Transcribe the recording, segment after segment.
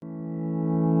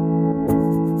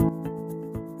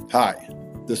Hi,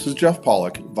 this is Jeff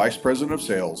Pawlak, Vice President of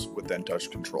Sales with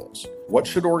InTouch Controls. What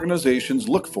should organizations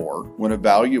look for when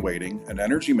evaluating an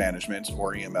energy management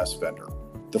or EMS vendor?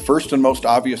 The first and most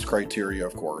obvious criteria,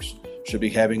 of course, should be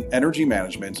having energy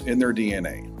management in their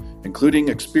DNA, including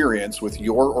experience with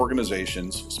your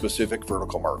organization's specific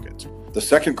vertical market. The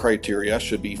second criteria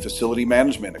should be facility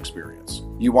management experience.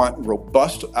 You want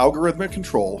robust algorithmic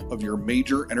control of your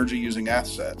major energy-using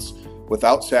assets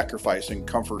without sacrificing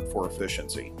comfort for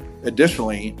efficiency.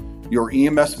 Additionally, your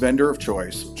EMS vendor of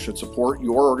choice should support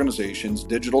your organization's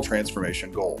digital transformation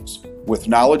goals, with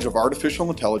knowledge of artificial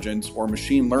intelligence or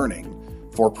machine learning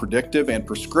for predictive and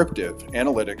prescriptive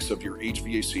analytics of your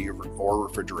HVAC or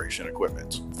refrigeration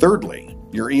equipment. Thirdly,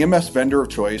 your EMS vendor of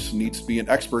choice needs to be an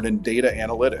expert in data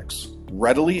analytics,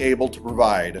 readily able to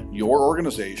provide your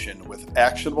organization with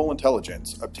actionable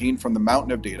intelligence obtained from the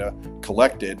mountain of data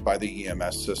collected by the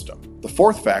EMS system. The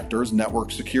fourth factor is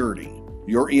network security.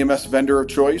 Your EMS vendor of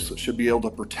choice should be able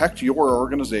to protect your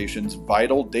organization's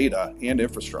vital data and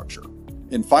infrastructure.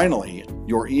 And finally,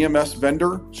 your EMS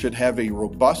vendor should have a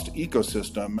robust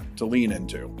ecosystem to lean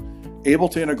into, able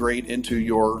to integrate into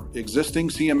your existing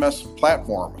CMS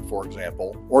platform, for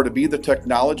example, or to be the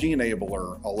technology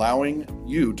enabler allowing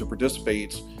you to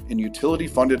participate in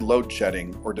utility-funded load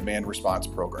shedding or demand response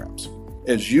programs.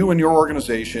 As you and your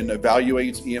organization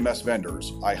evaluate EMS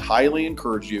vendors, I highly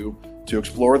encourage you to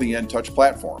explore the InTouch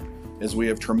platform, as we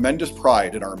have tremendous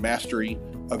pride in our mastery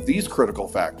of these critical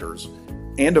factors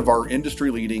and of our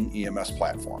industry-leading EMS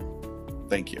platform.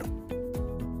 Thank you.